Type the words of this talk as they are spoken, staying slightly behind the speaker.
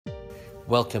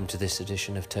Welcome to this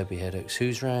edition of Toby Hadoke's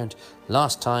Who's Round.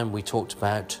 Last time we talked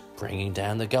about bringing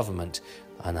down the government,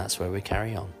 and that's where we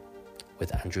carry on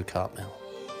with Andrew Cartmel.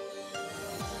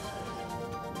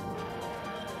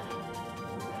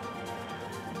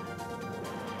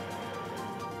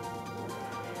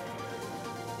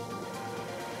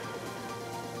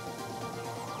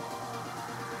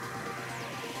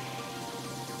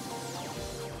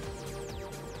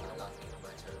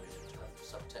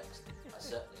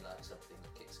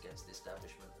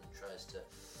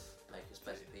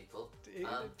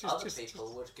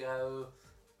 People would go,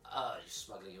 "Oh, you're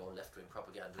smuggling your left-wing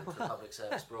propaganda into a public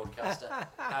service broadcaster.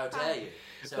 How dare you?"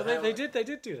 So well, they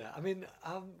did do that. I mean,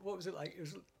 what was it like? It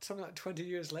was something like 20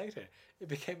 years later. It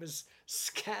became a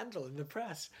scandal in the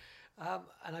press.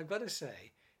 And I've got to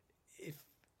say,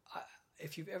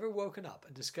 if you've ever woken up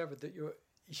and discovered that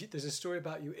there's a story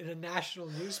about you in a national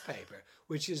newspaper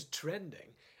which is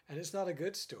trending, and it's not a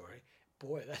good story,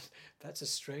 boy, that's a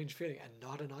strange feeling and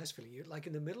not a nice feeling. You're like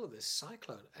in the middle of this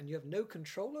cyclone and you have no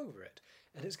control over it,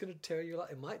 and it's going to tear your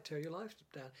life. It might tear your life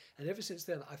down. And ever since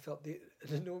then, I felt an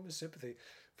enormous sympathy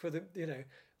for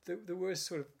the worst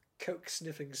sort of coke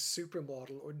sniffing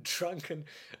supermodel or drunken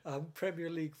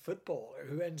Premier League footballer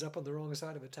who ends up on the wrong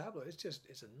side of a tabloid. It's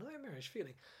a nightmarish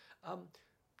feeling.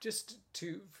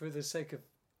 For the sake of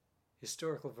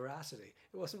historical veracity,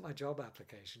 it wasn't my job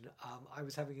application. I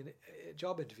was having a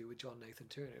job interview with John Nathan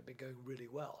Turner. It had been going really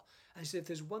well. And he said, if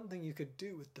there's one thing you could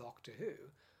do with Doctor Who,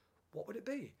 what would it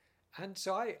be? And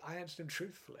so I answered him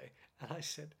truthfully. And I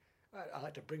said, I'd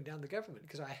like to bring down the government,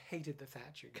 because I hated the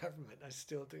Thatcher government. I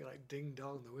still do, like, ding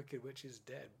dong, the wicked witch is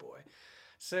dead, boy.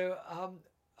 So,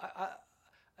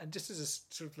 and just as a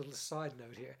sort of little side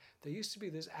note here, there used to be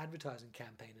this advertising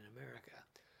campaign in America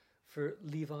for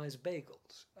Levi's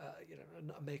bagels,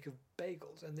 a make of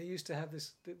bagels. And they used to have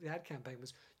this, the ad campaign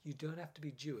was, you don't have to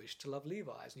be Jewish to love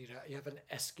Levi's. And you have an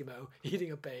Eskimo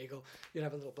eating a bagel, you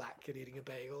have a little black kid eating a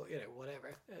bagel,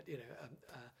 whatever,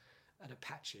 an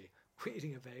Apache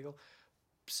eating a bagel.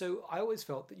 So I always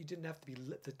felt that you didn't have to be,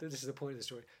 this is the point of the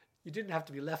story, you didn't have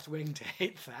to be left-wing to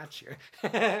hate Thatcher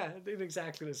in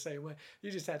exactly the same way. You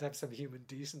just had to have some human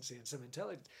decency and some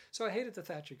intelligence. So I hated the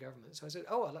Thatcher government. So I said,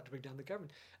 I'd like to bring down the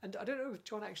government. And I don't know if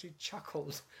John actually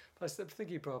chuckled, but I think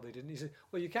he probably didn't. He said,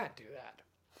 well, you can't do that.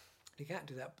 You can't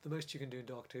do that. The most you can do in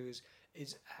Doctor Who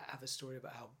is have a story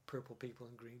about how purple people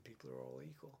and green people are all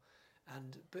equal.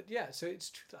 But yeah, so it's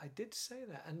true that I did say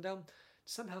that. And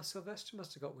somehow Sylvester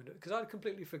must have got wind of it, because I'd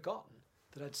completely forgotten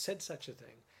that I'd said such a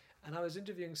thing. And I was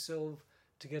interviewing Sylv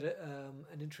to get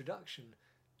an introduction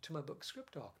to my book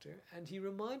Script Doctor, and he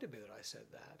reminded me that I said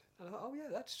that. And I thought, oh yeah,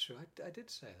 that's true, I did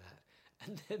say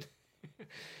that.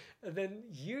 And then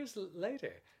years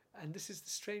later, and this is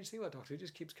the strange thing about Doctor Who, it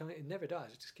just keeps coming, it never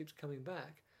dies, it just keeps coming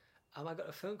back. I got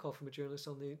a phone call from a journalist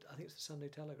on I think it's the Sunday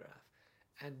Telegraph.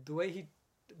 And the way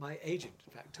my agent,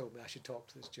 in fact, told me I should talk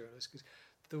to this journalist, because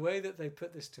the way that they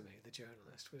put this to me, the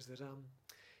journalist, was that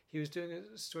he was doing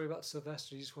a story about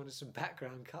Sylvester. He just wanted some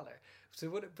background colour.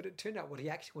 But it turned out what he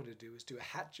actually wanted to do was do a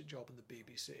hatchet job on the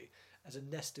BBC as a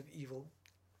nest of evil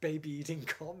baby-eating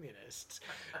communists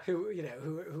who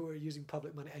are using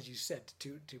public money, as you said,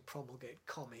 to promulgate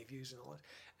commie views and all that.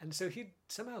 And so he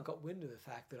somehow got wind of the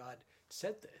fact that I'd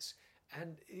said this,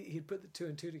 and he'd put the two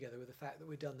and two together with the fact that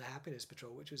we'd done the Happiness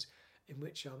Patrol, in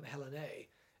which Helen A.,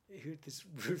 this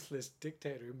ruthless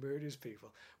dictator who murders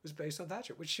people, was based on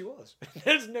Thatcher, which she was.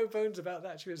 There's no bones about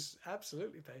that. She was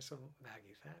absolutely based on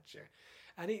Maggie Thatcher.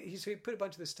 And so he put a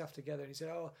bunch of this stuff together, and he said,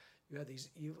 oh, you had these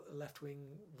evil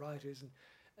left-wing writers.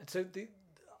 And so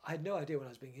I had no idea when I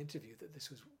was being interviewed that this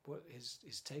was what his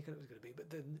take on it was going to be. But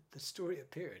then the story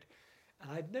appeared, and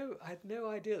I had no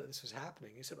idea that this was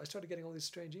happening. He said, I started getting all these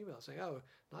strange emails saying, oh,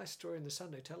 nice story in the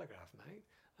Sunday Telegraph, mate.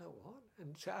 Oh, what?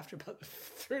 And so after about the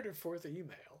third or fourth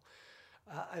email,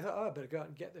 I thought, I better go out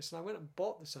and get this. And I went and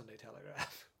bought the Sunday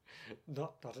Telegraph.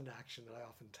 not an action that I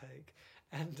often take.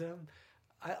 And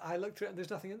I looked through it, and there's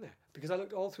nothing in there, because I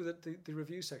looked all through the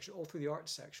review section, all through the art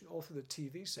section, all through the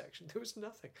TV section. There was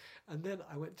nothing. And then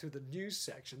I went through the news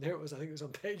section. There it was. I think it was on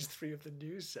page 3 of the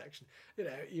news section.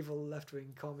 Evil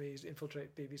left-wing commies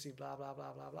infiltrate BBC, blah, blah,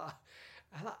 blah, blah, blah.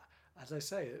 And as I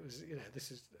say, it was, this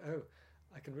is,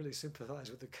 I can really sympathise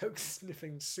with the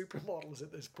coke-sniffing supermodels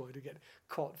at this point who get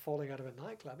caught falling out of a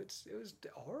nightclub. It was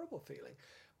a horrible feeling.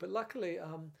 But luckily,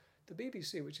 the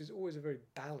BBC, which is always a very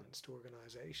balanced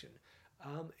organisation,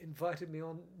 invited me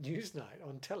on Newsnight,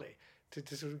 on telly,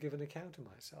 to sort of give an account of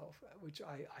myself, which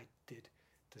I did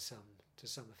to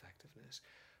some effectiveness.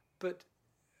 But,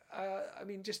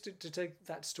 just to take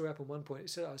that story up on one point, it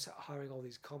said I was hiring all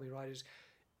these commie writers.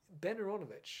 Ben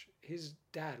Aronovich, his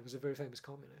dad was a very famous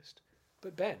communist.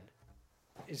 But Ben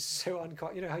is so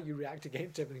unconscious. You know how you react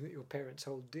against everything that your parents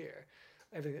hold dear,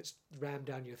 everything that's rammed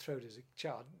down your throat as a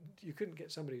child. You couldn't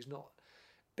get somebody who's not.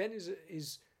 Ben is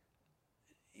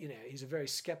you know, he's a very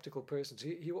skeptical person. So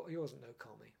he wasn't no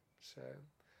commie. So,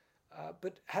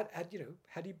 but had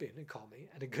he been a commie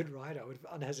and a good writer, I would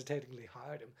have unhesitatingly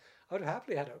hired him. I would have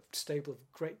happily had a stable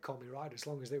of great commie writers, as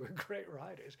long as they were great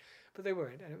writers. But they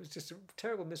weren't, and it was just a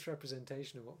terrible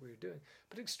misrepresentation of what we were doing.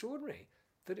 But extraordinary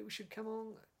that it should come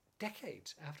on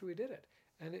decades after we did it.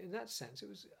 And in that sense, it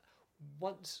was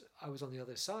once I was on the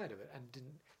other side of it and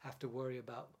didn't have to worry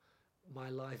about my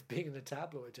life being in the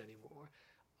tabloids anymore.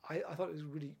 I thought it was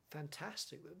really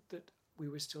fantastic that we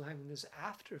were still having this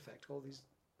after effect all these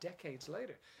decades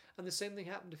later. And the same thing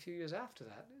happened a few years after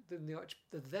that.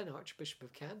 The then Archbishop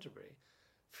of Canterbury,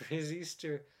 for his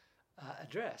Easter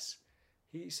address,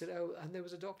 he said, "Oh, and there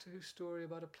was a Doctor Who story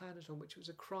about a planet on which it was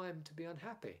a crime to be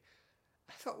unhappy."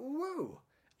 I thought, whoa,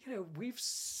 you know,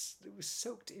 it was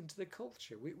soaked into the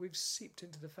culture. We've seeped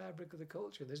into the fabric of the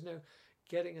culture. There's no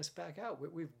getting us back out.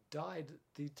 We've dyed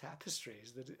the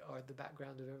tapestries that are the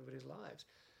background of everybody's lives.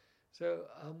 So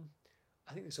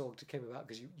I think this all came about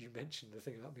because you mentioned the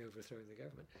thing about me overthrowing the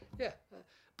government. Yeah,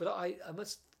 but I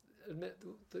must admit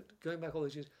that going back all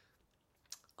those years,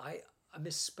 I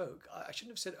misspoke. I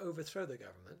shouldn't have said overthrow the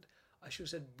government. I should have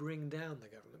said bring down the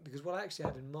government, because what I actually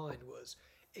had in mind was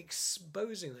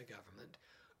exposing the government,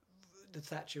 the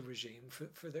Thatcher regime,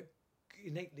 for the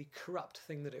innately corrupt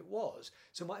thing that it was.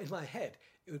 So in my head,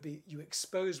 it would be, you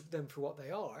expose them for what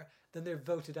they are, then they're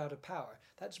voted out of power.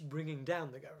 That's bringing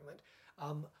down the government.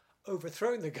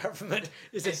 Overthrowing the government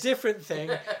is a different thing.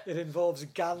 It involves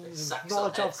guns and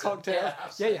Molotov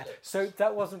cocktails. Yeah. So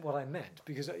that wasn't what I meant,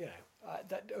 because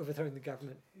that overthrowing the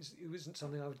government it wasn't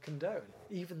something I would condone,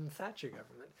 even the Thatcher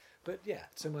government. But yeah,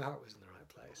 so my heart was in the right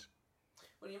place.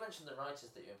 Well, you mentioned the writers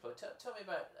that you employed. Tell me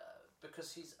about,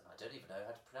 because he's, and I don't even know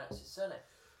how to pronounce his surname,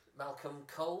 Malcolm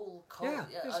Cole. Yeah,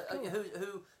 Cole.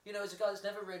 Who you know, is a guy that's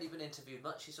never really been interviewed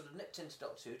much. He sort of nipped into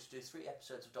Doctor Who to do 3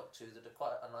 episodes of Doctor Who that are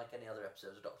quite unlike any other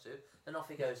episodes of Doctor Who. Then off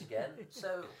he goes again.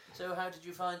 So how did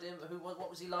you find him? What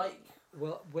was he like?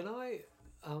 Well, when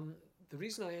the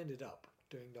reason I ended up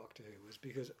doing Doctor Who was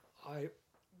because I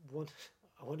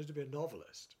wanted to be a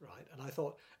novelist, right? And I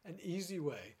thought an easy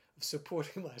way of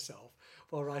supporting myself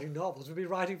while writing novels would be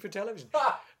writing for television.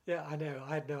 Yeah, I know.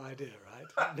 I had no idea,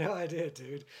 right? No idea,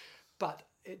 dude. But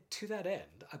to that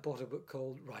end, I bought a book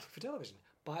called Writing for Television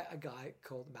by a guy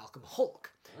called Malcolm Hulke.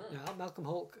 Now, Malcolm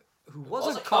Hulke, who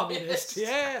was a communist,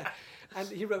 yeah, and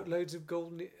he wrote loads of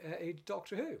Golden Age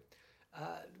Doctor Who,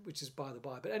 which is by the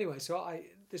by. But anyway, so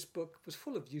this book was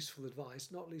full of useful advice,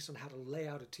 not least on how to lay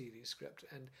out a TV script,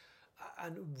 and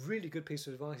really good piece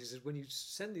of advice is that when you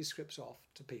send these scripts off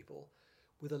to people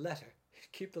with a letter,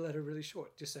 keep the letter really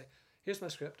short. Just say, "Here's my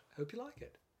script, hope you like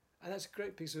it." And that's a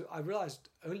great piece of,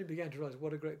 only began to realize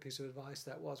what a great piece of advice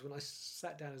that was when I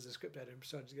sat down as a script editor and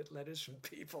started to get letters from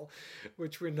people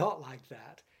which were not like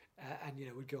that, and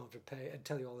would go on for pay and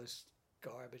tell you all this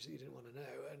garbage that you didn't want to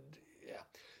know. And yeah,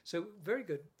 so very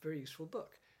good, very useful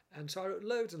book. And so I wrote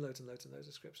loads and loads and loads and loads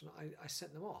of scripts, and I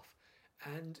sent them off,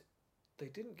 and they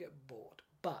didn't get bought.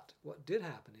 But what did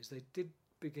happen is they did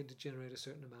begin to generate a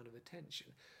certain amount of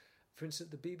attention. For instance,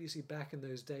 the BBC back in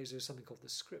those days, there was something called the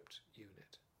script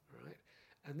unit, right?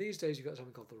 And these days you've got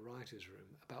something called the writer's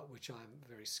room, about which I'm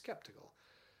very sceptical.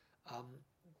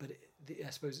 But I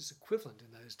suppose its equivalent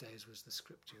in those days was the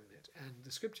script unit. And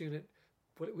the script unit,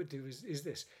 what it would do is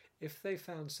this. If they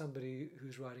found somebody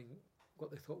who's writing what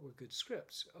they thought were good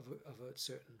scripts of a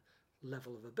certain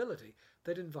level of ability,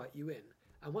 they'd invite you in.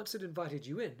 And once it invited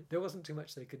you in, there wasn't too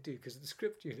much they could do, because the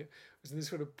script unit was in this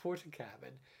sort of porter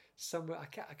cabin somewhere. I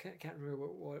can't remember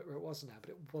where it was now,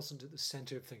 but it wasn't at the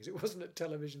centre of things. It wasn't at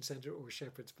Television Centre or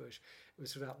Shepherd's Bush. It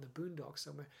was sort of out in the boondocks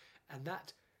somewhere. And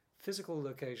that physical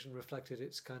location reflected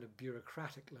its kind of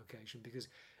bureaucratic location, because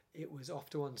it was off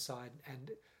to one side.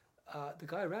 And the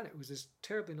guy who ran it was this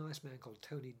terribly nice man called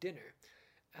Tony Dinner.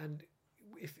 And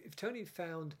if Tony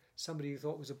found somebody who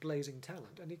thought was a blazing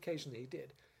talent, and occasionally he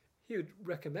did,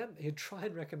 he'd try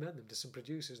and recommend them to some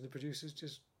producers, and the producers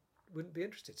just wouldn't be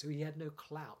interested. So he had no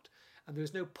clout, and there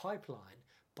was no pipeline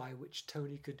by which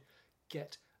Tony could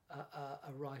get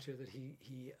a writer that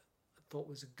he thought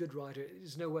was a good writer.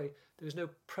 There was no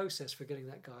process for getting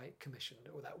that guy commissioned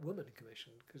or that woman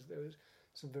commissioned, because there was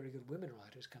some very good women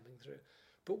writers coming through.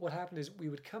 But what happened is we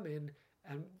would come in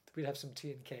and we'd have some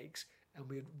tea and cakes, and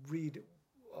we'd read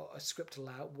a script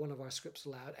aloud, one of our scripts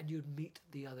aloud, and you'd meet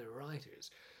the other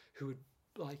writers who would,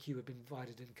 like you, had been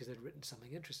invited in because they'd written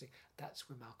something interesting. That's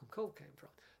where Malcolm Cole came from.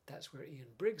 That's where Ian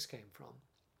Briggs came from.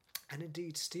 And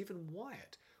indeed, Stephen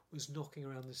Wyatt was knocking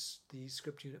around the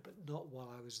script unit, but not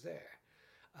while I was there.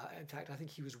 In fact, I think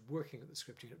he was working at the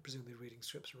script unit, presumably reading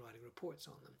scripts and writing reports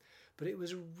on them. But it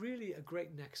was really a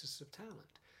great nexus of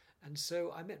talent. And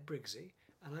so I met Briggsy,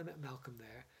 and I met Malcolm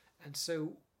there. And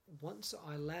so once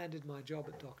I landed my job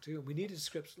at Doctor Who, and we needed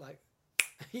scripts like,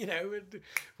 you know,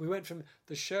 we went from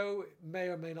the show may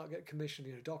or may not get commissioned,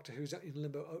 you know, Doctor Who's in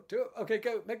limbo, okay,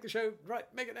 go, make the show, right,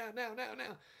 make it now.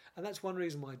 And that's one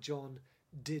reason why John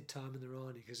did Time in the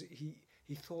Rani, because he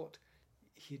thought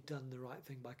he'd done the right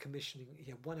thing by commissioning. He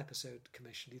had one episode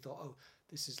commissioned. He thought, oh,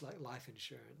 this is like life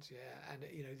insurance, yeah, and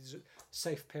you know, these are a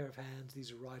safe pair of hands.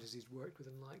 These are writers he's worked with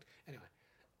and liked. Anyway,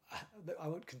 I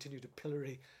won't continue to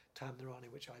pillory Time in the Rani,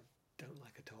 which I don't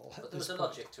like at all. But there was a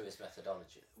logic to his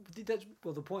methodology.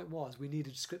 Well, the point was we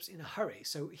needed scripts in a hurry.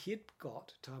 So he'd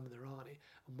got Time in the Rani,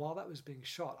 and while that was being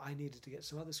shot, I needed to get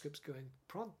some other scripts going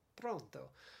pronto.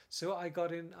 So I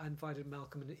invited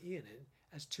Malcolm and Ian in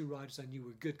as two writers I knew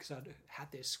were good, because I'd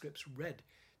had their scripts read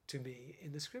to me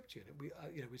in the script unit. We'd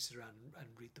sit around and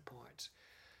read the parts,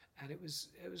 and it was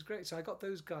great. So I got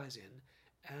those guys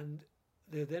in, and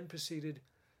they then proceeded.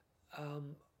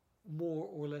 More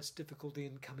or less difficulty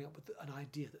in coming up with an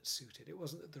idea that suited. It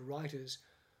wasn't that the writers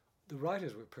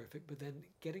were perfect, but then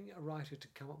getting a writer to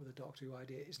come up with a Doctor Who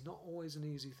idea is not always an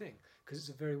easy thing, because it's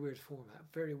a very weird format,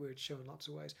 very weird show in lots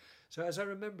of ways. So as I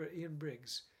remember, Ian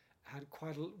Briggs had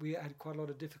quite a lot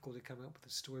of difficulty coming up with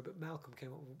the story, but Malcolm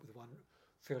came up with one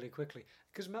fairly quickly,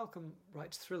 because Malcolm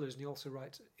writes thrillers and he also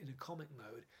writes in a comic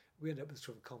mode. We ended up with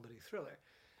sort of a comedy thriller,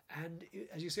 and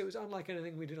as you say, it was unlike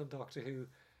anything we did on Doctor Who.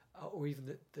 Or even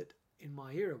that in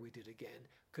my era we did again,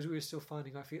 because we were still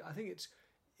finding our feet. I think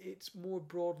it's more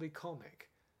broadly comic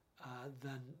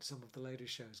than some of the later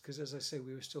shows, because as I say,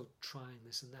 we were still trying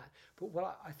this and that. But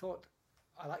what I thought,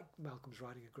 I liked Malcolm's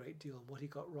writing a great deal, and what he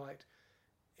got right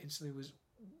instantly was,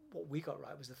 what we got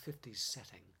right was the 50s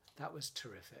setting. That was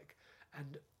terrific.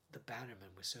 And the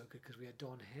Bannerman was so good, because we had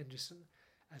Don Henderson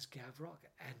as Gavrock,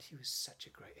 and he was such a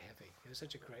great heavy. He was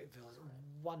such a great villain,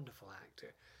 wonderful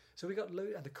actor. So we got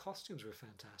and the costumes were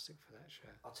fantastic for that show.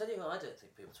 I'll tell you who I don't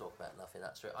think people talk about enough in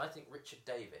that story. I think Richard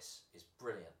Davis is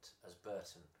brilliant as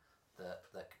Burton,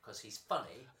 because he's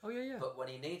funny. Oh yeah. But when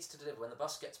he needs to deliver, when the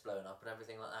bus gets blown up and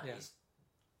everything like that, yeah. He's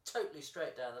totally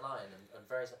straight down the line and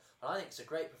very. And I think it's a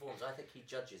great performance. I think he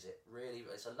judges it really.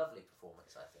 It's a lovely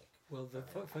performance, I think. Well,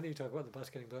 funny you talk about the bus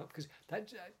getting blown up, because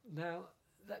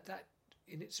that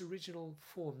in its original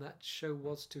form, that show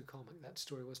was too comic. That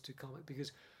story was too comic,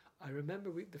 because I remember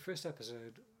the first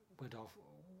episode went off.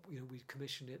 You know, we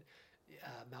commissioned it.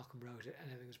 Malcolm wrote it,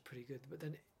 and everything was pretty good. But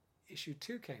then issue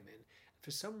 2 came in. For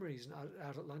some reason,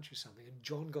 out at lunch or something, and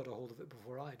John got a hold of it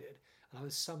before I did, and I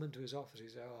was summoned to his office. He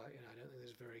said, "Oh, I don't think this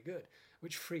is very good,"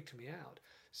 which freaked me out.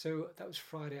 So that was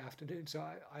Friday afternoon. So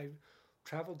I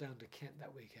travelled down to Kent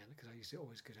that weekend, because I used to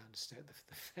always go down to stay at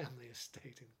the family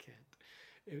estate in Kent.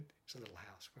 It's a little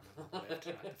house where my mum lived,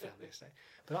 right, the family estate.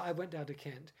 But I went down to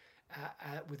Kent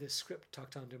with a script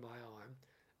tucked under my arm.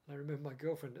 And I remember my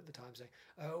girlfriend at the time saying,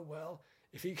 "Oh well,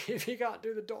 if he can't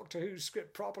do the Doctor Who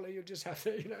script properly, you just have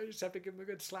to give him a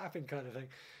good slapping," kind of thing.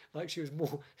 Like she was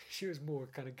more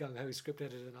kind of gung ho script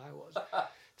editor than I was.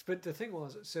 But the thing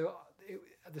was, so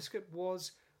the script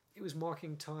was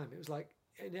marking time. It was like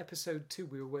in episode 2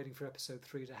 we were waiting for episode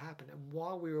 3 to happen, and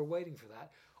while we were waiting for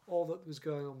that, all that was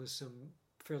going on was some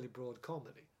fairly broad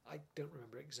comedy. I don't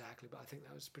remember exactly, but I think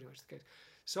that was pretty much the case.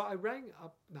 So I rang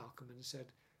up Malcolm and said,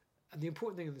 and the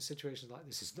important thing in the situations like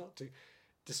this is not to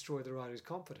destroy the writer's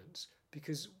confidence,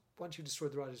 because once you destroy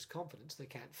the writer's confidence, they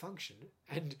can't function,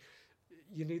 and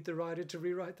you need the writer to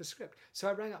rewrite the script. So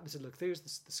I rang up and said, "Look, there's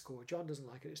the score. John doesn't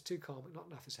like it. It's too comic. Not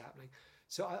enough is happening."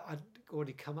 So I'd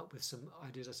already come up with some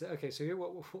ideas. I said, "Okay, so here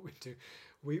what we do.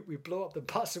 We blow up the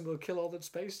bus and we'll kill all the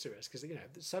space tourists,"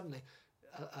 because suddenly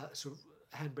a sort of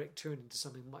handbrake turned into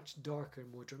something much darker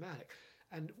and more dramatic.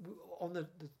 And on the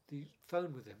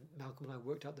phone with him, Malcolm and I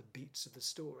worked out the beats of the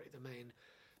story, the main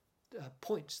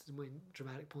points, the main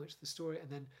dramatic points of the story. And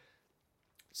then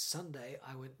Sunday,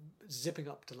 I went zipping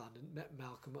up to London, met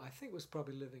Malcolm. I think was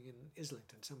probably living in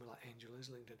Islington, somewhere like Angel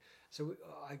Islington. So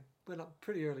I went up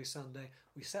pretty early Sunday.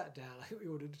 We sat down. I think we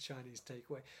ordered a Chinese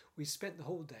takeaway. We spent the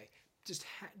whole day just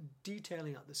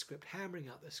detailing out the script, hammering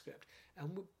out the script.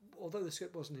 And although the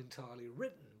script wasn't entirely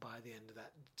written by the end of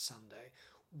that Sunday,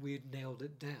 we'd nailed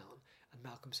it down. And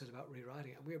Malcolm said about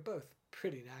rewriting it. And we were both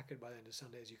pretty knackered by the end of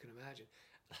Sunday, as you can imagine.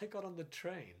 And I got on the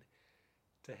train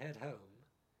to head home.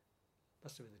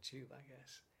 Must have been the tube, I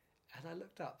guess. And I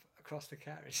looked up across the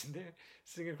carriage, and there,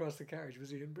 sitting across the carriage,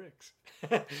 was Ian Briggs,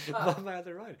 my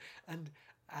other writer. And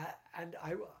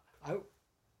I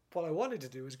what I wanted to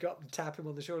do was go up and tap him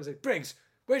on the shoulder and say, "Briggs,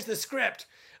 where's the script?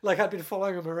 Like I'd been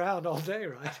following him around all day,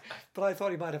 right? But I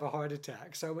thought he might have a heart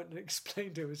attack. So I went and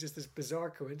explained to him it was just this bizarre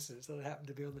coincidence that I happened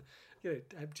to be on the,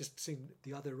 I'd just seen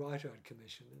the other writer I'd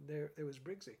commissioned, and there was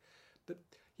Briggsy. But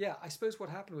yeah, I suppose what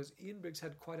happened was Ian Briggs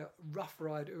had quite a rough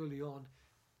ride early on,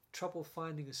 trouble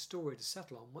finding a story to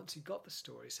settle on. Once he got the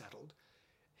story settled,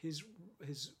 his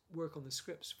work on the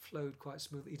scripts flowed quite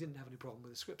smoothly. He didn't have any problem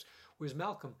with the scripts. Whereas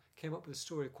Malcolm came up with a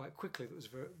story quite quickly that was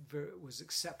was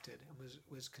accepted and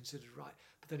was considered right.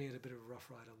 But then he had a bit of a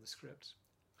rough ride on the scripts.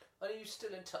 Are you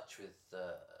still in touch with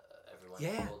everyone?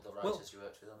 Yeah. All the writers you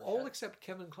worked with on the all show? Except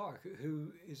Kevin Clark,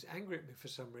 who is angry at me for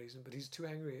some reason, but he's too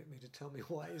angry at me to tell me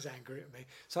why he's angry at me.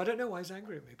 So I don't know why he's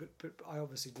angry at me, but I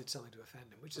obviously did something to offend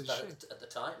him, which is a shame. At the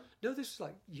time? No, this was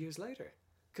like years later.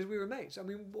 Because we were mates. I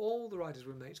mean, all the writers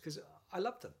were mates because I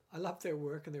loved them. I loved their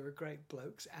work, and they were great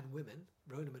blokes and women.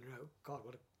 Rona Munro, God,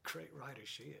 what a great writer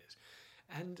she is.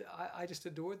 And I just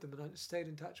adored them, and I stayed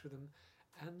in touch with them.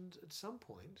 And at some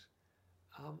point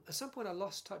I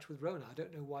lost touch with Rona. I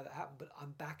don't know why that happened, but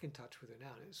I'm back in touch with her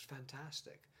now, and it's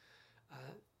fantastic.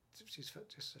 She's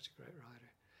just such a great writer.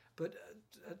 But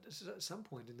at some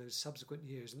point in those subsequent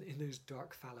years, in those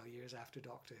dark fallow years after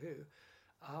Doctor Who,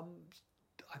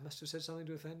 I must have said something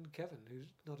to offend Kevin,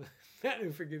 who's not a man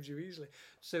who forgives you easily.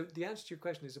 So the answer to your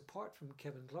question is, apart from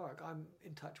Kevin Clark, I'm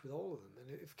in touch with all of them.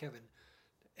 And if Kevin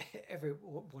ever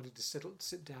wanted to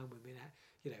sit down with me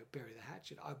and bury the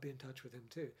hatchet, I'd be in touch with him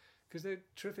too, because they're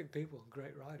terrific people and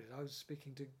great writers. I was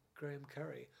speaking to Graham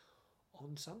Curry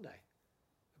on Sunday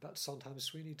about Sondheim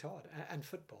Sweeney Todd and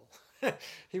football.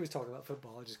 He was talking about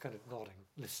football, I was just kind of nodding,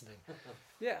 listening.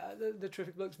 Yeah, the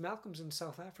terrific blokes. Malcolm's in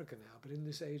South Africa now, but in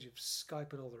this age of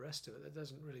Skype and all the rest of it, that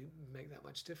doesn't really make that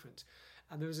much difference.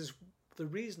 And there was the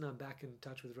reason I'm back in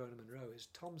touch with Rona Munro is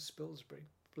Tom Spilsbury,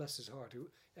 bless his heart, who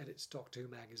edits Doctor Who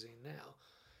magazine now,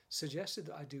 suggested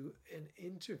that I do an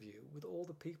interview with all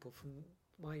the people from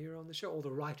my year on the show, all the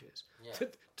writers. Yeah.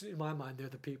 In my mind, they're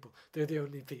the people. They're the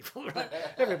only people, right?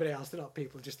 Everybody else, they're not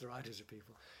people, just the writers are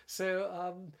people.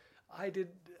 So I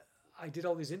did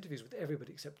all these interviews with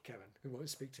everybody except Kevin, who won't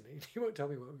speak to me. He won't tell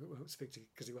me won't speak to me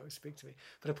because he won't speak to me.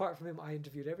 But apart from him, I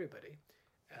interviewed everybody,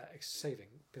 saving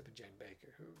Pip and Jane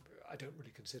Baker, who I don't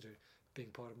really consider being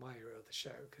part of my era of the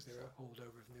show because they were a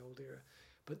holdover from the old era.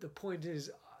 But the point is,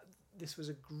 this was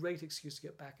a great excuse to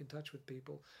get back in touch with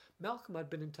people. Malcolm I'd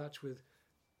been in touch with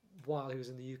while he was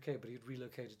in the UK, but he'd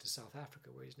relocated to South Africa,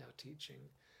 where he's now teaching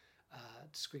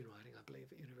screenwriting, I believe,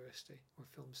 at university, or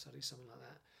film studies, something like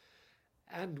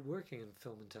that, and working in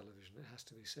film and television, it has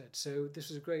to be said. So this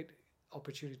was a great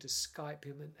opportunity to Skype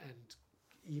him and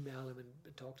email him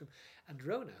and talk to him. And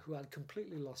Rona, who I'd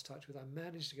completely lost touch with, I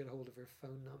managed to get hold of her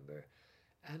phone number,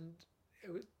 and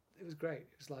it was great.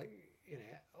 It was like,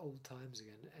 old times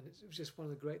again. And it was just one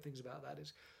of the great things about that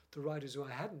is the writers who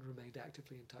I hadn't remained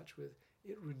actively in touch with,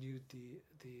 it renewed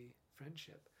the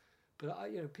friendship.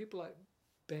 But people like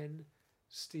Ben,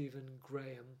 Stephen,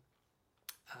 Graham,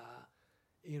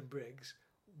 Ian Briggs,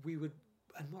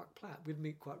 and Mark Platt, we'd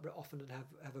meet quite often and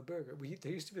have a burger.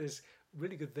 There used to be this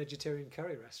really good vegetarian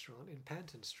curry restaurant in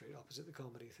Panton Street opposite the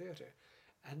Comedy Theatre,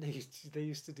 and they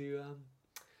used to do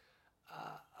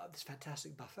this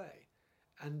fantastic buffet.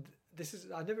 And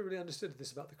I never really understood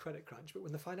this about the credit crunch, but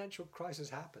when the financial crisis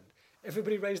happened,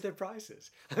 everybody raised their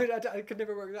prices. I mean, I could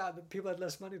never work it out that people had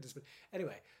less money to spend.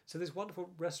 Anyway, so this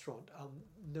wonderful restaurant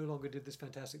no longer did this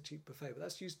fantastic cheap buffet,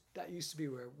 but that used to be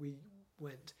where we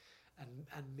went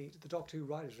and meet. The Doctor Who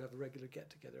writers would have a regular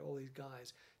get together, all these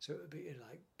guys. So it would be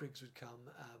like Briggs would come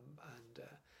and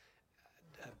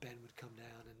Ben would come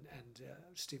down and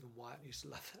Stephen Wyatt used to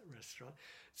love that restaurant.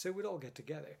 So we'd all get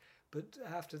together. But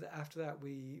after that,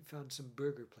 we found some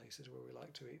burger places where we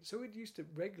like to eat. So we used to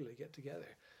regularly get together.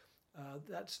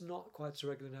 That's not quite so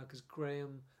regular now because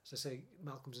Graham, as I say,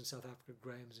 Malcolm's in South Africa,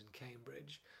 Graham's in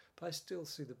Cambridge. But I still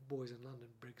see the boys in London,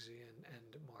 Briggsy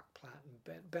and Mark Platt and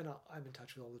Ben. Ben, I'm in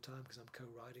touch with all the time because I'm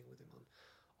co-writing with him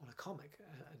on a comic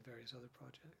and various other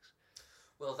projects.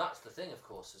 Well, that's the thing, of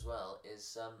course, as well,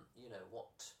 is, what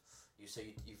you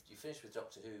say, you finished with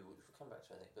Doctor Who, which we'll come back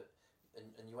to, I think, but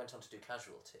and you went on to do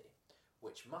Casualty,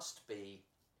 which must be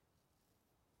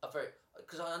a very...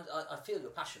 Because I feel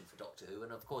your passion for Doctor Who,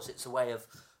 and of course it's a way of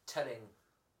telling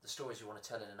the stories you want to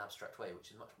tell in an abstract way,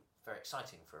 which is very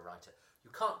exciting for a writer.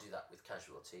 You can't do that with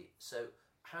Casualty, so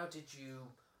how did you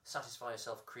satisfy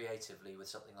yourself creatively with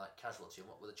something like Casualty, and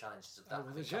what were the challenges of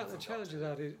that? The challenge of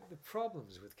that is the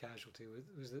problems with Casualty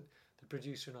was that the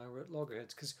producer and I were at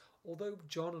loggerheads, because although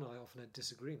John and I often had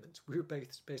disagreements, we were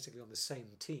basically on the same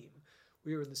team.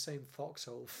 We were in the same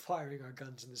foxhole, firing our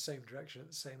guns in the same direction at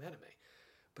the same enemy.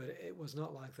 But it was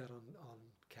not like that on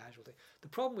Casualty. The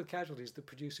problem with Casualty is the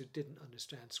producer didn't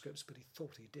understand scripts, but he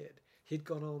thought he did. He'd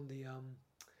gone on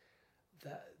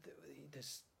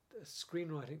this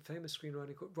famous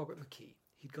screenwriting course, Robert McKee.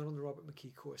 He'd gone on the Robert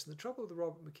McKee course. And the trouble with the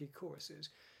Robert McKee course is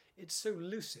it's so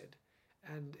lucid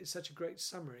and it's such a great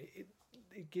summary.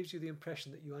 It gives you the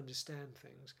impression that you understand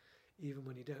things even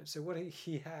when you don't. So what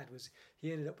he had was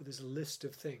he ended up with this list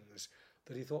of things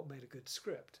that he thought made a good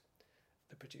script,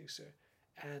 the producer,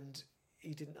 and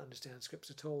he didn't understand scripts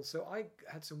at all. So I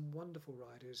had some wonderful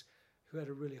writers who had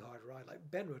a really hard ride. Like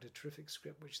Ben wrote a terrific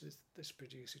script, which this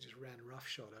producer just ran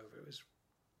roughshod over. It was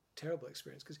a terrible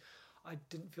experience because I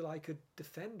didn't feel I could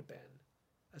defend Ben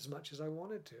as much as I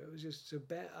wanted to. It was just so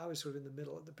Ben. I was sort of in the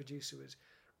middle. The producer was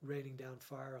raining down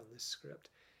fire on this script.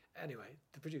 Anyway,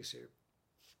 the producer,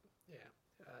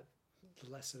 the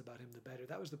less said about him, the better.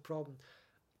 That was the problem.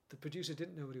 The producer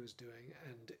didn't know what he was doing,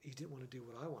 and he didn't want to do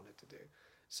what I wanted to do.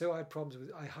 So I had problems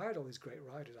with. I hired all these great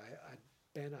writers. I had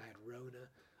Ben. I had Rona.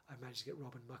 I managed to get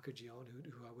Robin Mukherjee on,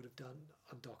 who I would have done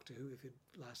on Doctor Who if it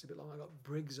lasted a bit long. I got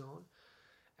Briggs on.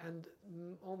 And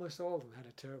almost all of them had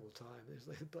a terrible time. It was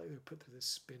like they were put through this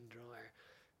spin dryer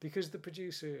because the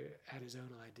producer had his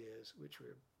own ideas, which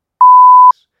were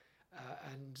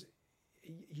and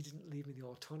he didn't leave me the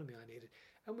autonomy I needed.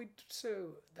 And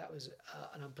so that was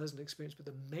an unpleasant experience. But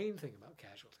the main thing about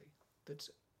Casualty that's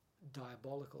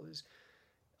diabolical is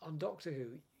on Doctor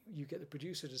Who, you get the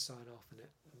producer to sign off on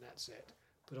it, and that's it.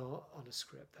 But on a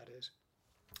script, that is.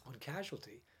 On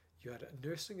Casualty, you had a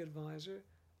nursing advisor,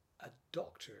 a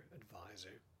doctor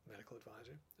advisor, medical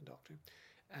advisor, a doctor,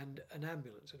 and an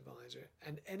ambulance advisor.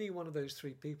 And any one of those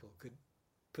three people could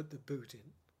put the boot in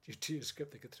to your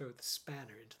script. They could throw the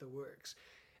spanner into the works.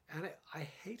 And I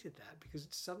hated that because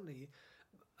it's suddenly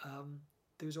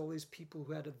there was all these people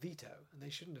who had a veto, and they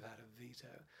shouldn't have had a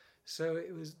veto. So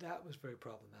that was very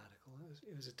problematical.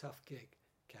 It was a tough gig,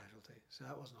 Casualty. So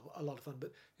that wasn't a lot of fun.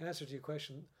 But in answer to your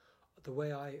question, the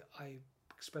way I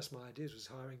expressed my ideas was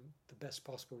hiring the best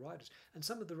possible writers. And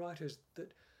some of the writers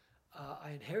that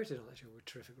I inherited on that show were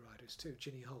terrific writers too.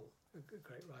 Ginny Hole, a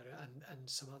great writer, and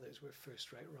some others were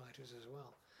first-rate writers as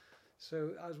well.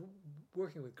 So I was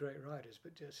working with great writers,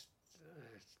 but just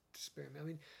spare me. I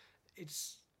mean,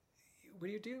 it's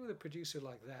when you're dealing with a producer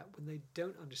like that, when they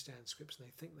don't understand scripts and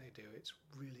they think they do, it's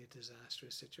really a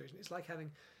disastrous situation. It's like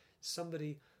having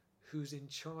somebody who's in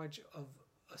charge of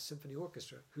a symphony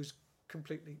orchestra who's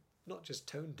completely not just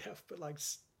tone deaf, but like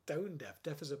stone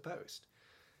deaf as a post.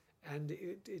 And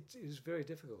it is very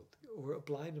difficult. Or a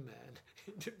blind man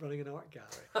running an art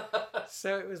gallery.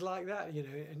 So it was like that, and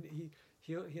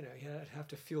he had to have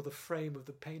to feel the frame of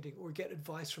the painting or get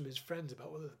advice from his friends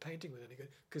about whether the painting was any good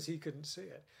because he couldn't see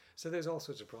it. So there's all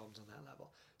sorts of problems on that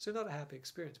level. So not a happy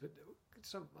experience, but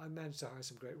I managed to hire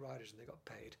some great writers and they got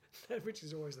paid, which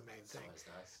is always the main thing. That's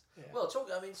always nice. Yeah. Well, so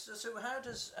how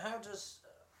does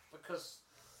because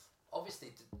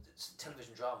obviously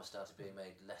television drama started being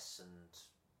made less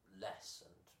and less,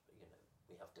 and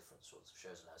we have different sorts of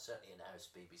shows now. Certainly in-house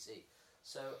BBC.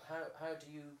 So how do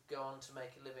you go on to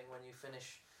make a living when you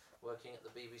finish working at the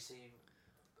BBC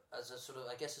as a sort of,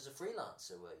 I guess, as a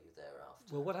freelancer? Were you thereafter?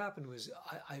 Well, what happened was,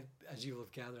 I as you will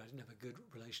have gathered, I didn't have a good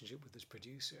relationship with this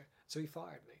producer, so he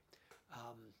fired me.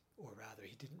 Or rather,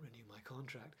 he didn't renew my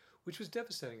contract, which was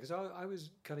devastating because I was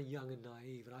kind of young and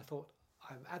naive, and I thought,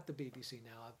 I'm at the BBC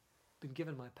now, I've been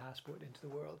given my passport into the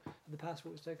world, and the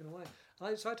passport was taken away.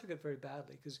 So I took it very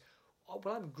badly because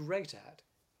what I'm great at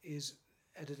is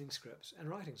editing scripts and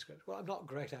writing scripts. What I'm not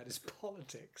great at is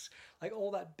politics. Like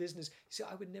all that business. You see,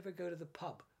 I would never go to the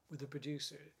pub with the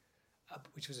producer,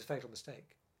 which was a fatal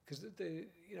mistake. Because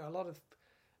a lot of,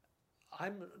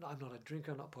 I'm not a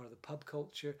drinker, I'm not part of the pub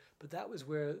culture, but that was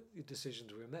where the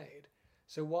decisions were made.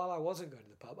 So while I wasn't going to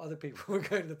the pub, other people were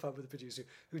going to the pub with the producer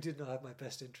who did not have my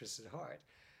best interests at heart.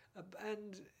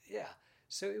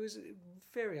 So it was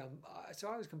very, so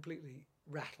I was completely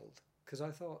rattled because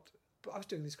I thought, but I was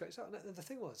doing this great stuff. And the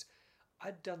thing was,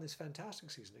 I'd done this fantastic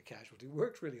season of Casualty,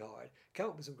 worked really hard, come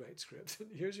up with some great scripts, and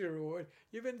here's your reward.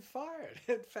 You've been fired.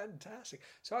 Fantastic.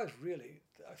 So I was really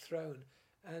thrown.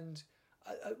 And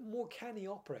a more canny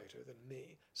operator than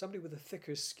me, somebody with a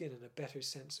thicker skin and a better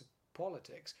sense of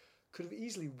politics, could have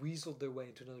easily weaseled their way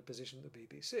into another position at the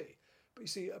BBC. But you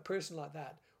see, a person like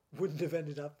that wouldn't have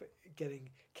ended up getting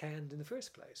canned in the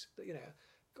first place.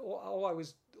 All I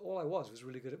was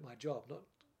really good at my job,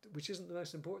 which isn't the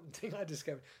most important thing I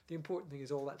discovered. The important thing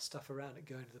is all that stuff around it,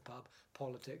 going to the pub,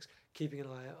 politics, keeping an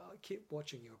eye out, keep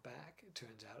watching your back, it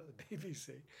turns out, at the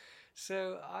BBC.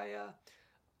 So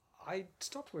I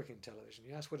stopped working in television.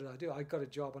 You asked, what did I do? I got a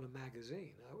job on a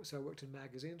magazine. So I worked in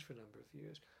magazines for a number of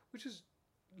years, which has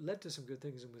led to some good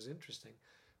things and was interesting.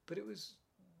 But it was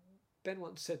Ben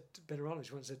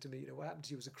Aronovich once said to me, what happened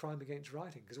to you was a crime against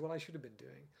writing, because what I should have been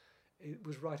doing, it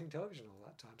was writing television all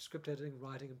that time, script editing,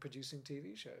 writing, and producing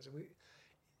TV shows,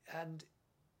 and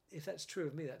if that's true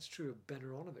of me, that's true of Ben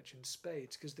Aronovich in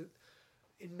spades, because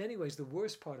in many ways the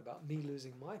worst part about me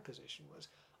losing my position was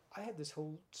I had this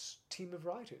whole team of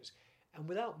writers, and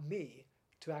without me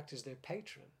to act as their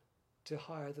patron, to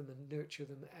hire them and nurture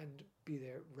them and be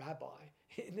their rabbi.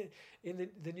 In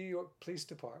the New York Police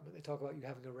Department, they talk about you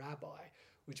having a rabbi,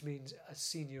 which means a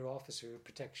senior officer who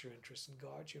protects your interests and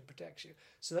guards you and protects you.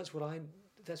 So that's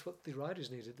what the writers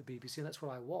needed at the BBC, and that's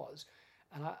what I was.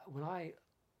 And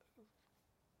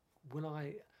when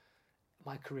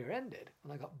my career ended,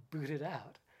 when I got booted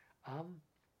out,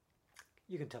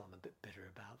 you can tell I'm a bit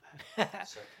bitter about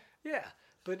that. Yeah,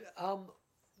 but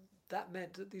that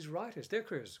meant that these writers, their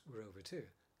careers were over too,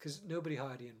 because nobody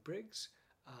hired Ian Briggs,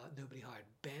 nobody hired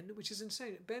Ben, which is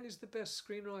insane. Ben is the best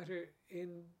screenwriter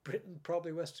in Britain,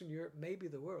 probably Western Europe, maybe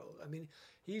the world. I mean,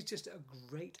 he's just a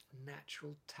great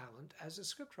natural talent as a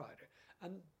scriptwriter.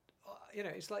 And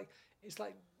it's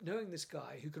like knowing this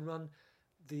guy who can run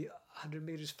the 100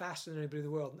 meters faster than anybody in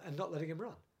the world and not letting him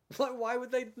run. Like, why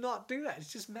would they not do that?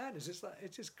 It's just madness.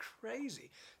 It's just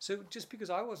crazy. So just because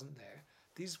I wasn't there,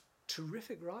 these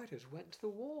terrific writers went to the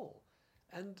wall,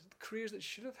 and careers that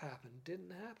should have happened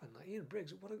didn't happen. Like Ian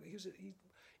Briggs,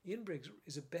 Ian Briggs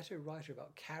is a better writer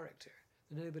about character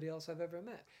than anybody else I've ever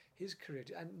met. His career,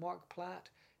 and Mark Platt,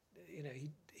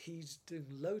 he's doing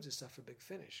loads of stuff for Big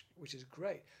Finish, which is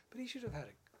great, but he should have had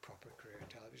a proper career in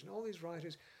television. All these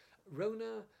writers,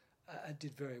 Rona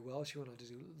did very well. She went on to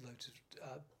do loads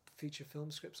of feature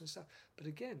film scripts and stuff, but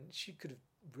again, she could have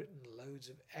written loads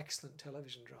of excellent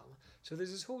television drama. So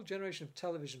there's this whole generation of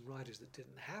television writers that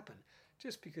didn't happen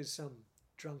just because some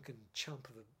drunken chump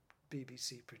of a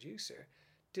BBC producer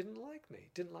didn't like me,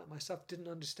 didn't like my stuff, didn't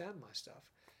understand my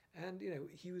stuff, and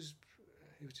he was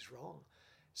just wrong.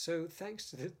 So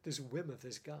thanks to this whim of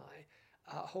this guy,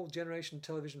 a whole generation of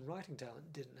television writing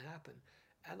talent didn't happen,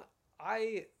 and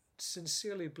I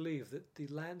sincerely believe that the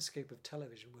landscape of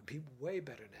television would be way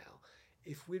better now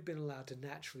if we'd been allowed to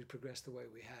naturally progress the way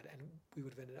we had, and we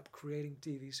would have ended up creating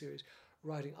TV series,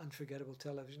 writing unforgettable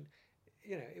television.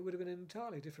 It would have been an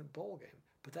entirely different ballgame,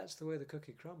 but that's the way the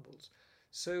cookie crumbles.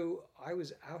 So I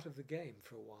was out of the game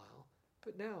for a while,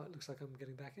 but now it looks like I'm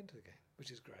getting back into the game, which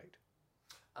is great.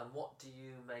 And what do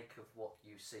you make of what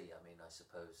you see? I mean, I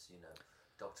suppose,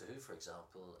 Doctor Who, for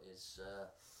example, is...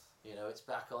 it's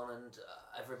back on and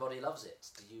everybody loves it.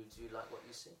 Do you like what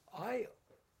you see? I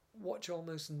watch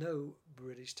almost no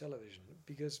British television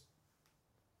because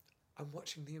I'm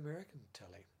watching the American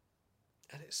telly.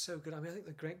 And it's so good. I mean, I think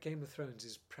the Great Game of Thrones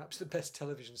is perhaps the best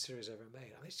television series ever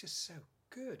made. I mean, it's just so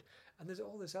good. And there's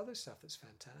all this other stuff that's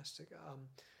fantastic.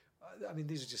 I mean,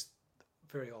 these are just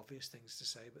very obvious things to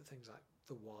say, but things like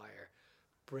The Wire,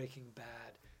 Breaking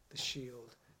Bad, The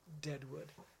Shield,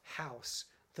 Deadwood, House,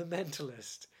 The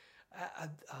Mentalist,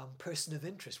 Person of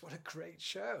Interest. What a great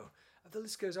show. The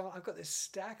list goes on. I've got this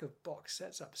stack of box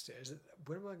sets upstairs.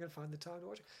 When am I going to find the time to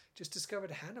watch it? Just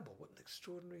discovered Hannibal. What an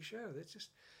extraordinary show. It's just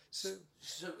so.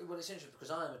 Well, it's interesting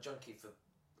because I am a junkie for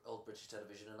old British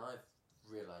television, and I've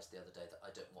realised the other day that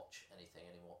I don't watch anything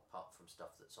anymore apart from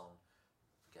stuff that's on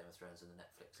Game of Thrones and the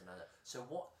Netflix and all that. So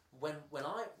when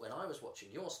I was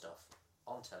watching your stuff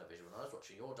on television, when I was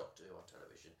watching your Doctor Who on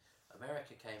television,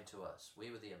 America came to us.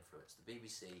 We were the influence. The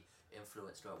BBC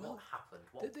influenced us. What happened?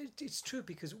 It's true,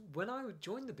 because when I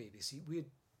joined the BBC, we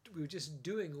were just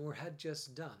doing or had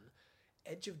just done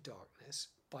Edge of Darkness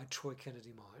by Troy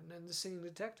Kennedy Martin and The Singing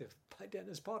Detective by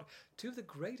Dennis Potter, two of the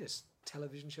greatest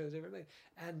television shows ever made.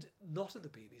 And not at the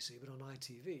BBC, but on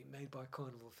ITV, made by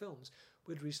Carnival Films,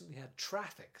 we'd recently had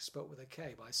Traffic, spelt with a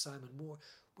K, by Simon Moore,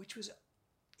 which was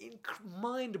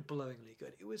mind-blowingly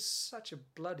good. It was such a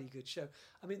bloody good show.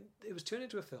 I mean, it was turned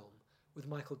into a film with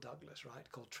Michael Douglas,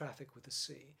 right, called Traffic with a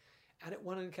C, and it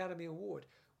won an Academy Award,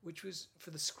 which was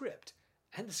for the script,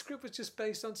 and the script was just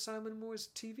based on Simon Moore's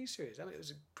TV series. I mean, it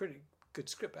was a pretty good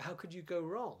script, but how could you go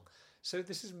wrong? So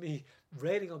this is me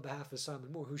railing on behalf of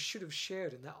Simon Moore, who should have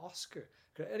shared in that Oscar.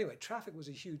 Anyway, Traffic was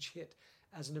a huge hit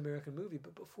as an American movie,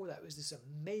 but before that it was this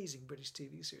amazing British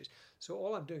TV series. So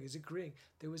all I'm doing is agreeing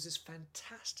there was this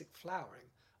fantastic flowering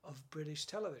of British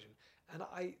television, and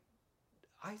I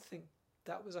think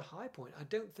that was a high point. I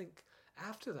don't think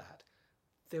after that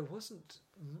there wasn't,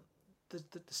 the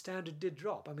standard did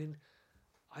drop. I mean,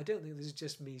 I don't think this is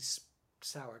just me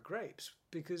sour grapes,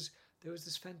 because there was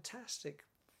this fantastic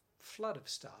flood of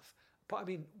stuff. But I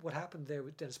mean, what happened there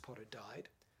with Dennis Potter died.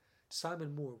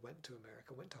 Simon Moore went to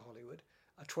America, went to Hollywood.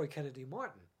 Troy Kennedy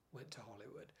Martin went to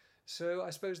Hollywood. So I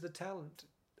suppose the talent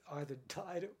either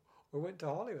died or went to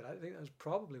Hollywood. I think that was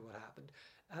probably what happened.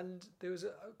 And there was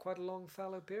quite a long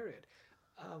fallow period.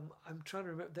 I'm trying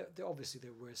to remember. Obviously,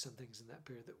 there were some things in that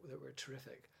period that were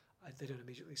terrific. They don't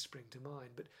immediately spring to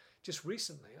mind. But just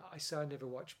recently, I never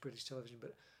watched British television,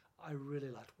 but I really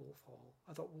liked Wolf Hall.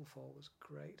 I thought Wolf Hall was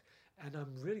great. And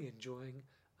I'm really enjoying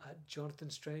Jonathan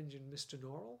Strange and Mr.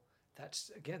 Norrell.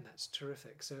 That's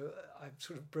terrific. So I've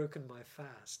sort of broken my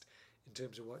fast in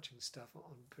terms of watching stuff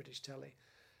on British telly.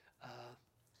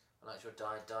 I'm not sure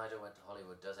Dido went to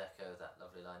Hollywood does echo that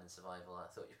lovely line in Survival. I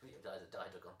thought you either died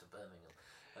or gone to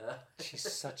Birmingham.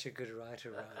 She's such a good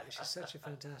writer, Ryan. She's such a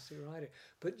fantastic writer.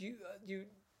 But you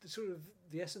sort of,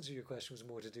 the essence of your question was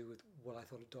more to do with what I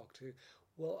thought of Doctor Who.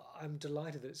 Well, I'm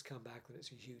delighted that it's come back, that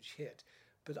it's a huge hit.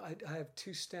 But I have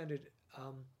two standard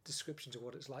descriptions of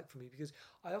what it's like for me, because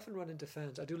I often run into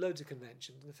fans. I do loads of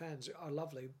conventions, and the fans are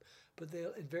lovely, but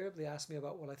they'll invariably ask me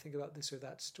about what I think about this or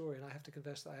that story, and I have to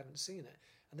confess that I haven't seen it,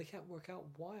 and they can't work out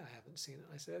why I haven't seen it.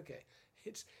 And I say, okay,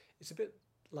 it's a bit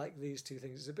like these two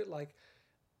things. It's a bit like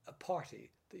a party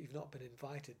that you've not been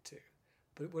invited to,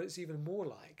 but what it's even more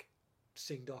like,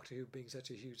 seeing Doctor Who being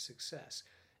such a huge success,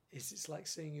 is it's like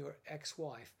seeing your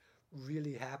ex-wife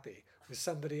really happy with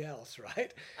somebody else,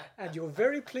 right? And you're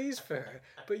very pleased for her,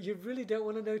 but you really don't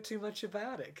want to know too much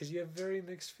about it because you have very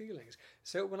mixed feelings.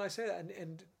 So when I say that,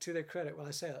 and to their credit, when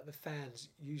I say that, the fans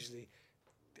usually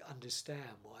understand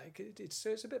why. It's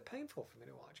a bit painful for me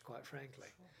to watch, quite frankly.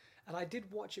 And I did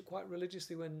watch it quite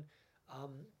religiously when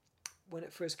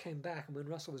it first came back and when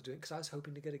Russell was doing it, because I was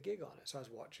hoping to get a gig on it. So I was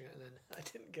watching it and then I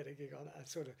didn't get a gig on it. I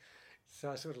sort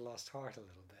of lost heart a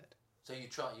little bit. So you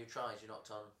tried, you knocked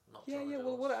on Yeah. the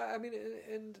Well, doors.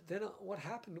 and then what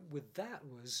happened with that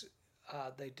was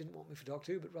they didn't want me for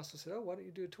Doctor Who, but Russell said, "Oh, why don't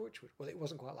you do a Torchwood?" Well, it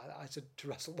wasn't quite like that. I said to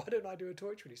Russell, "Why don't I do a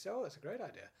Torchwood?" He said, "Oh, that's a great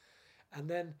idea." And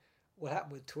then what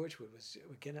happened with Torchwood was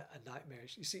again a nightmare.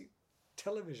 You see,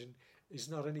 television is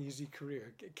not an easy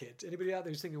career, kids. Anybody out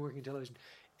there who's thinking of working in television,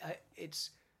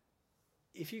 it's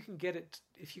if you can get it,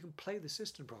 if you can play the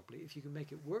system properly, if you can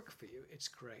make it work for you, it's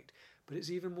great. But it's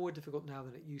even more difficult now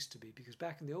than it used to be, because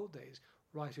back in the old days,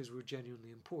 writers were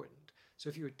genuinely important. So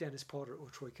if you were Dennis Potter or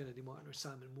Troy Kennedy Martin or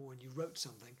Simon Moore and you wrote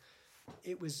something,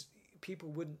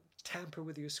 people wouldn't tamper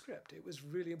with your script. It was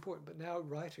really important. But now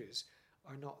writers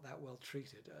are not that well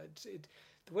treated.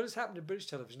 What has happened in British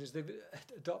television is they've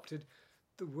adopted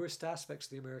the worst aspects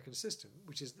of the American system,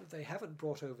 which is that they haven't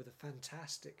brought over the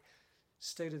fantastic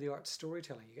state-of-the-art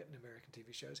storytelling you get in American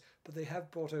TV shows, but they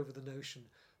have brought over the notion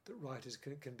that writers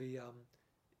can be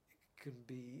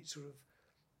sort of,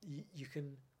 you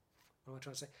can, what am I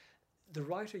trying to say? The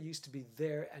writer used to be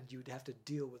there and you'd have to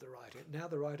deal with the writer. Now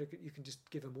the writer, you can just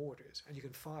give him orders and you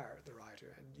can fire the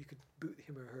writer and you could boot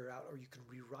him or her out, or you can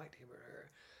rewrite him or her.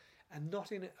 And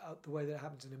not in the way that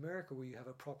happens in America, where you have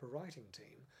a proper writing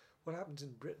team. What happens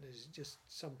in Britain is just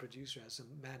some producer has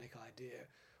some manic idea,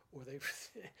 or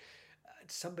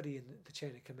somebody in the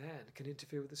chain of command can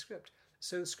interfere with the script.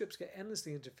 So scripts get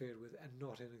endlessly interfered with and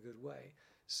not in a good way.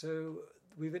 So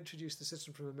we've introduced the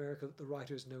system from America that the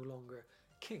writer is no longer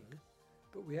king,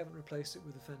 but we haven't replaced it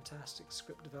with the fantastic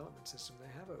script development system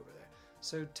they have over there.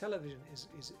 So television is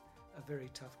a very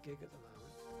tough gig at the moment.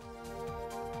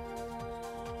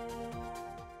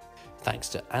 Thanks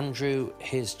to Andrew.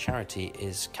 His charity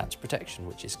is Cats Protection,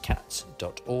 which is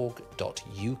cats.org.uk.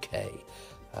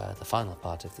 The final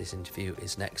part of this interview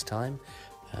is next time,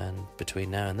 and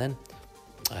between now and then,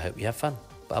 I hope you have fun.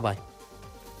 Bye-bye.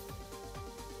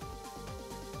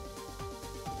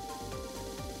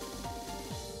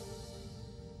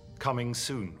 Coming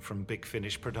soon from Big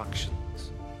Finish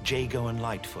Productions, Jago and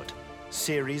Lightfoot,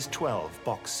 Series 12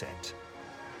 box set.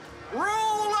 Roll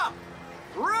up!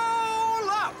 Roll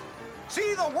up!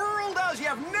 See the world as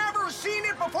you've never seen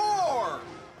it before!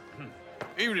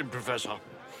 Evening, Professor.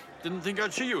 Didn't think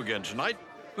I'd see you again tonight.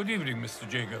 Good evening, Mr.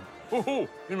 Jacob. Oh,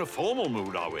 in a formal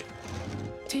mood, are we?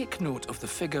 Take note of the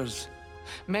figures.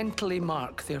 Mentally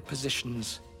mark their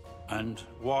positions. And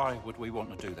why would we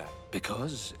want to do that?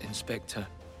 Because, Inspector,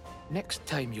 next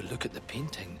time you look at the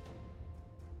painting,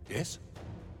 Yes?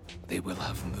 they will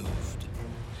have moved.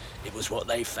 It was what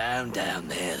they found down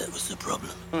there that was the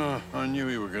problem. I knew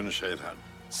you were going to say that.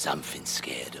 Something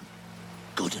scared them.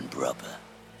 Good and proper.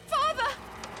 Father!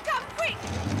 Come quick!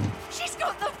 She's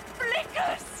got the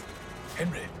flickers!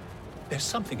 Henry, there's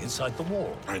something inside the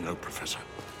wall. I know, Professor.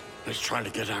 It's trying to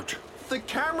get out. The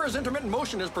camera's intermittent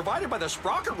motion is provided by the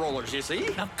sprocket rollers, you see?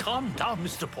 Now calm down,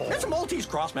 Mr. Paul. It's a Maltese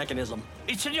cross mechanism.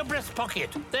 It's in your breast pocket.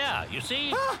 There, you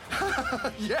see?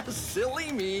 Yes,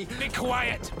 silly me. Be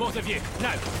quiet, both of you.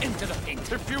 Now, into the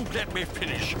paint. If you let me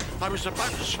finish, I was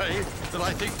about to say that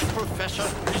I think the Professor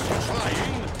is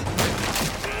trying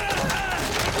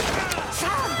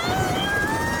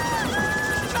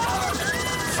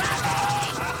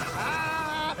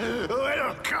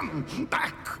Welcome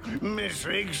back, Miss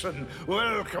Higson.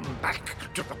 Welcome back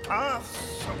to the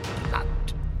paths of blood.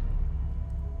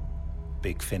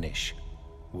 Big Finish.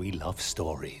 We love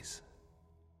stories.